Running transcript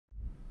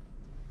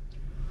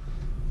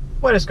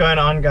What is going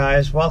on,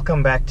 guys?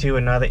 Welcome back to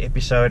another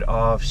episode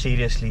of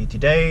Seriously.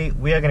 Today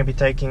we are going to be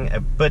taking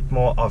a bit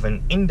more of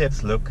an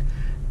in-depth look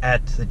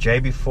at the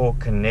JB4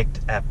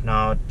 Connect app.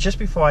 Now, just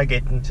before I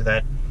get into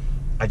that,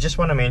 I just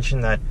want to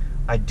mention that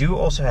I do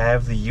also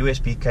have the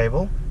USB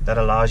cable that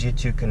allows you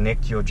to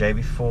connect your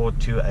JB4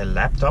 to a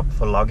laptop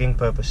for logging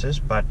purposes,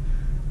 but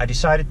I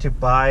decided to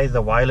buy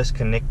the wireless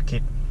connect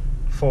kit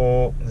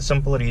for the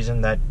simple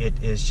reason that it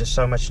is just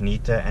so much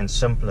neater and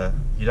simpler.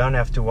 You don't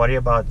have to worry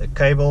about a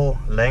cable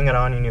laying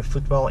around in your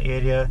footwell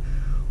area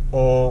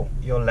or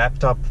your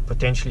laptop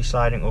potentially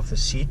sliding off the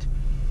seat.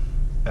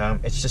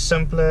 It's just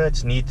simpler,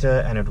 it's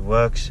neater, and it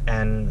works,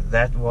 and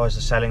that was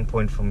the selling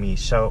point for me.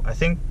 So I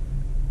think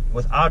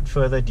without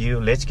further ado,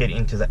 let's get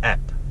into the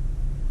app.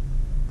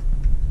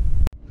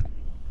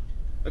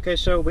 Okay,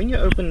 so when you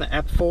open the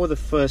app for the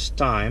first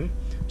time,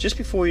 just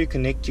before you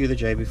connect to the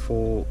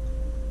JB4,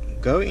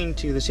 go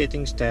into the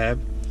settings tab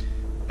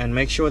and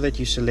make sure that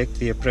you select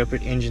the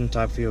appropriate engine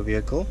type for your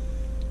vehicle.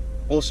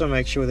 Also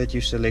make sure that you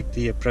select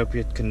the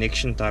appropriate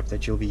connection type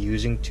that you'll be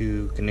using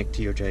to connect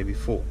to your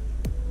JB4.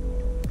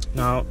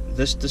 Now,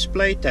 this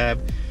display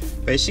tab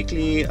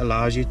basically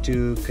allows you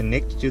to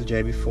connect to the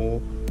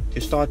JB4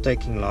 to start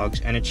taking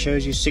logs, and it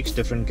shows you 6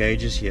 different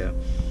gauges here.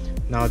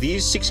 Now,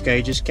 these 6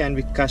 gauges can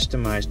be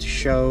customized to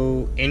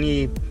show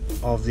any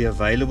of the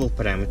available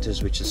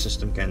parameters which the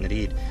system can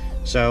read.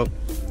 So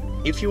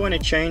if you want to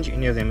change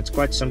any of them, it's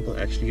quite simple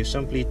actually. You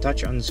simply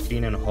touch on the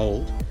screen and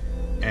hold,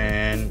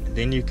 and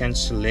then you can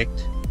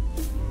select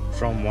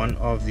from one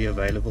of the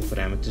available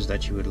parameters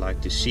that you would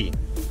like to see.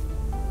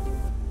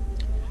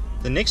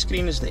 The next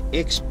screen is the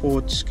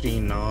export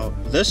screen. Now,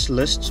 this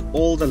lists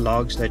all the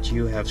logs that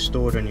you have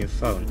stored on your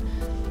phone.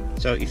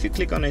 So if you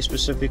click on a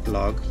specific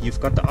log, you've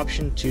got the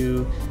option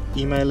to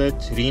email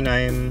it,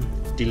 rename,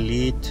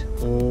 delete,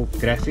 or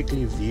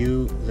graphically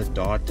view the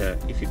data.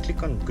 If you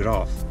click on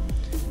graph,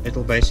 it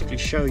will basically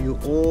show you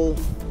all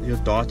your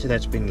data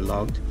that's been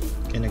logged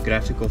in a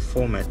graphical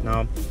format.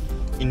 Now,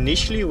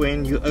 initially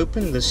when you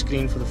open the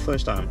screen for the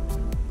first time,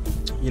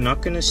 you're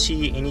not going to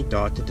see any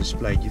data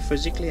displayed. You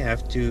physically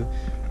have to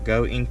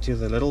go into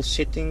the little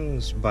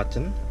settings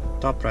button,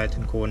 top right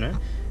hand corner,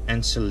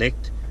 and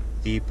select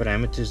the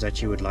parameters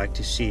that you would like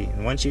to see.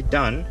 And once you're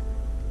done,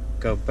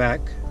 go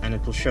back and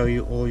it will show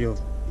you all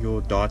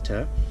your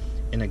data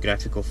in a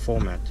graphical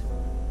format.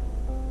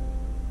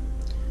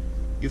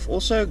 You've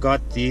also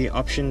got the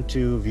option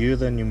to view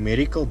the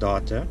numerical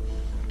data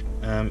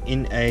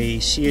in a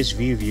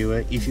CSV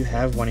viewer if you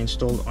have one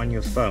installed on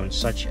your phone,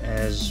 such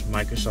as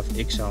Microsoft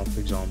Excel,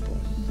 for example.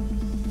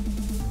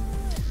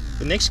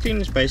 The next screen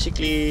is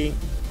basically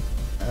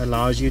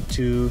allows you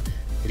to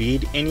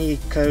read any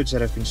codes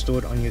that have been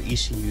stored on your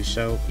ECU.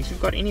 So if you've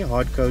got any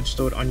hard codes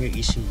stored on your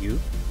ECU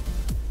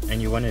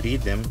and you want to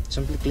read them,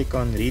 simply click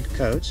on read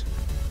codes.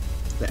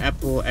 The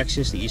app will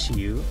access the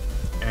ECU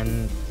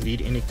and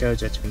read any codes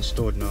that's been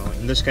stored. Now,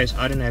 in this case,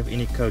 I don't have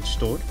any codes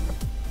stored.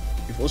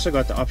 You've also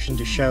got the option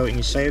to show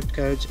any saved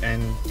codes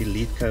and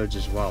delete codes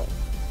as well.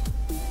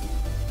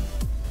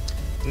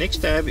 The next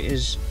tab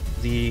is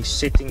the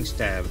settings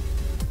tab.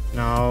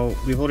 Now,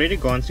 we've already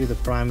gone through the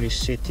primary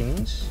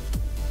settings.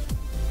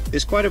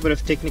 There's quite a bit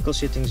of technical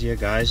settings here,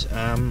 guys.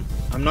 I'm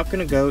not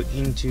going to go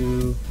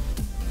into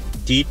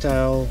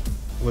detail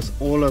with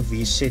all of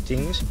these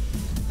settings.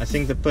 I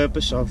think the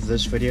purpose of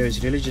this video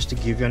is really just to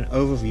give you an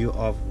overview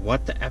of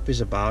what the app is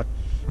about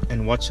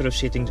and what sort of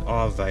settings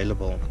are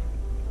available.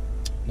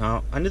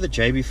 Now, under the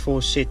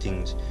JB4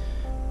 settings,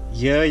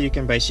 here you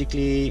can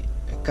basically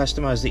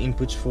customize the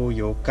inputs for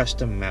your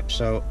custom map.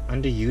 So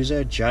under user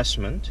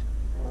adjustment,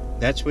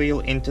 that's where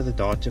you'll enter the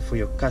data for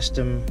your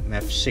custom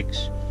map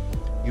 6.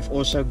 You've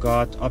also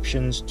got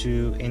options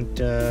to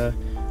enter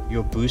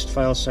your boost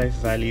failsafe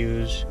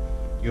values,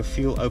 your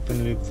fuel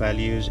open loop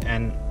values,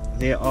 and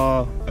there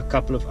are a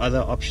couple of other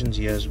options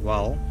here as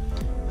well,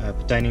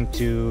 pertaining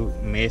to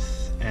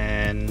meth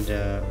and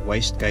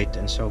wastegate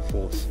and so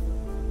forth.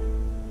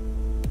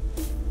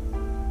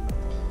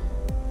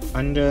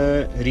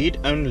 Under read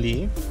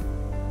only,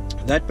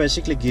 that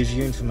basically gives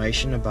you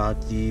information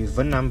about the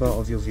VIN number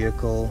of your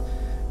vehicle,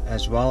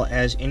 as well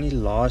as any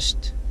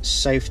last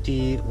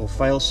safety or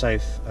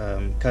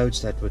failsafe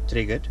codes that were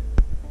triggered.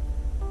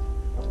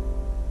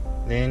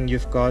 Then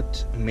you've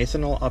got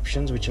methanol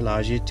options, which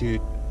allows you to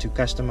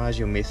customize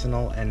your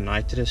methanol and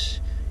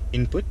nitrous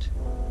input.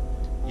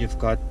 You've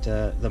got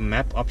the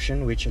map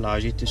option, which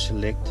allows you to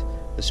select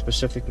the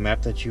specific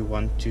map that you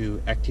want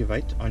to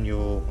activate on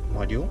your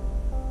module.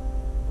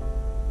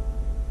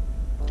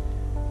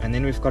 And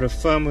then we've got a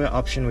firmware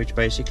option, which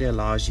basically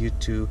allows you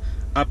to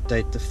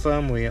update the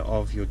firmware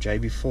of your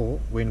JB4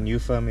 when new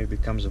firmware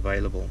becomes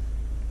available.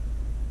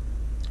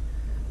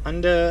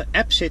 Under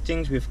app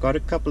settings, we've got a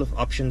couple of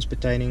options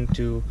pertaining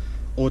to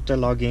auto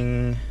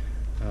logging,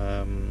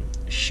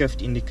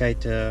 shift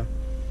indicator,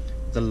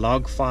 the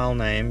log file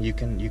name. You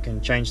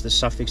can change the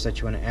suffix that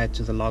you want to add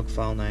to the log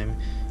file name.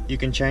 You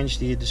can change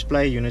the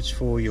display units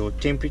for your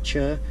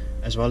temperature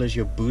as well as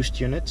your boost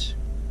units.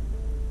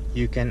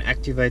 You can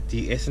activate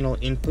the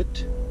ethanol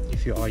input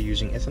if you are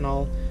using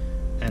ethanol,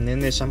 and then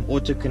there's some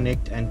auto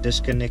connect and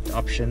disconnect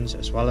options,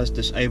 as well as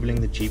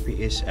disabling the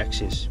GPS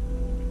access.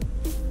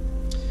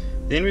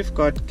 Then we've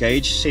got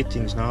gauge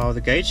settings. Now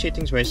the gauge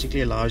settings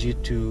basically allows you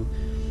to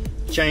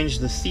change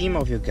the theme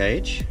of your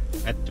gauge.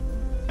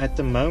 At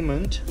the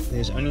moment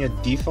there's only a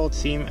default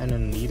theme and a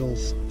needle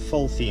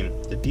fill theme.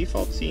 The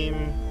default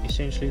theme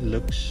essentially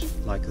looks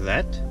like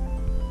that.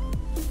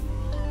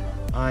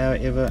 I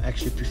however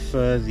actually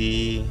prefer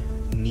the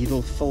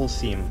needle fill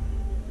theme,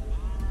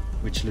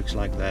 which looks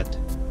like that.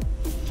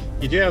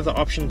 You do have the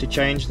option to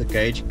change the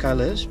gauge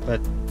colors,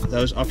 but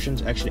those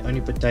options actually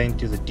only pertain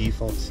to the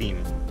default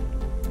theme.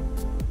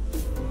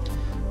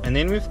 And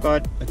then we've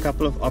got a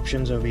couple of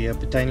options over here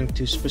pertaining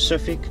to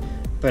specific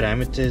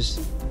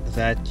parameters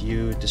that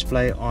you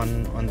display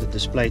on the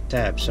display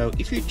tab. So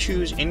if you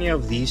choose any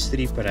of these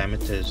three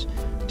parameters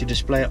to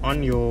display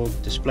on your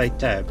display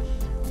tab,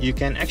 you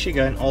can actually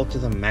go and alter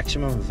the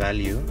maximum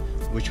value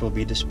which will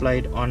be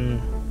displayed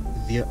on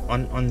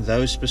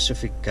those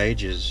specific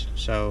gauges.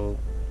 So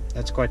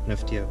that's quite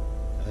nifty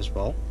as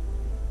well.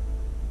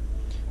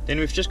 Then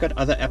we've just got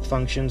other app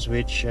functions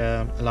which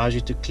allows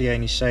you to clear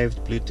any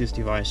saved Bluetooth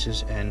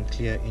devices and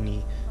clear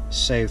any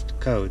saved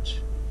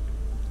codes.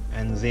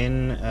 And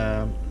then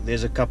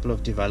there's a couple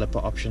of developer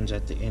options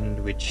at the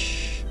end,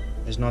 which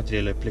is not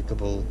really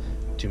applicable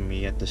to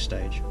me at this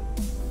stage.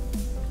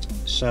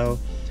 So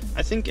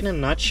I think in a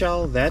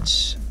nutshell that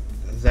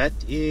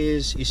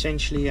is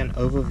essentially an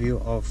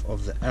overview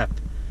of the app.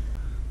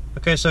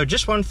 Okay, so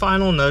just one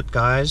final note,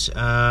 guys.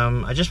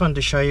 I just wanted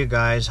to show you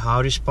guys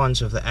how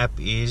responsive the app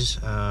is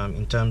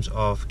in terms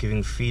of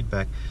giving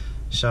feedback.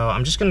 So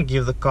I'm just going to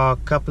give the car a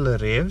couple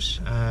of revs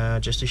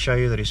just to show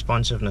you the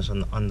responsiveness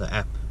on the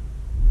app.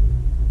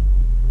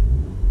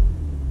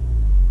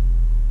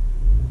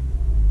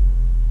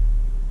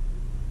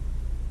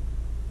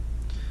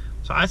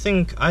 So I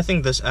think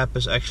this app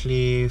is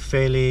actually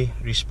fairly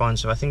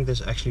responsive. I think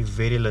there's actually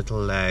very little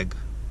lag.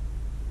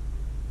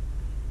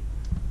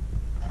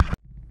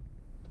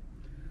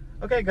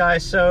 Okay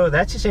guys, so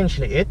that's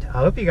essentially it. I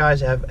hope you guys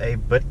have a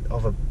bit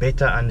of a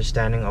better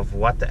understanding of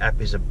what the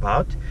app is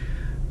about.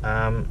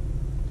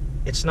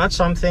 It's not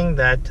something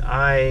that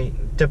I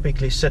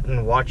typically sit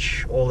and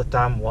watch all the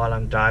time while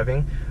I'm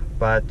driving,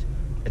 but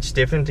it's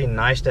definitely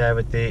nice to have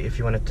it there if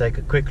you want to take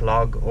a quick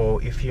log,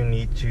 or if you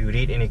need to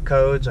read any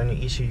codes on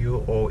your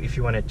ECU, or if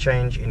you want to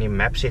change any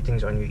map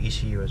settings on your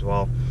ECU as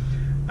well.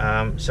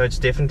 So it's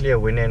definitely a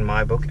winner in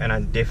my book, and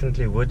I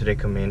definitely would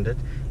recommend it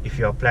if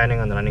you are planning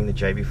on running the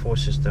JB4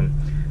 system.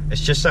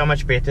 It's just so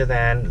much better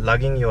than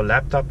lugging your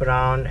laptop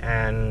around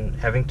and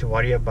having to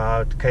worry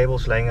about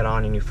cables laying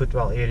around in your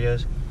footwell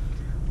areas.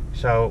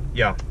 So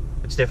yeah,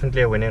 it's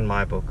definitely a winner in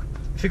my book.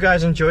 If you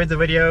guys enjoyed the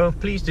video,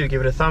 please do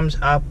give it a thumbs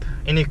up.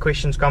 Any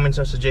questions, comments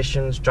or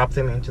suggestions, drop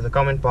them into the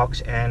comment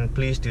box, and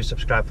please do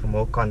subscribe for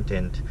more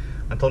content.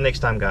 Until next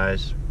time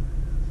guys.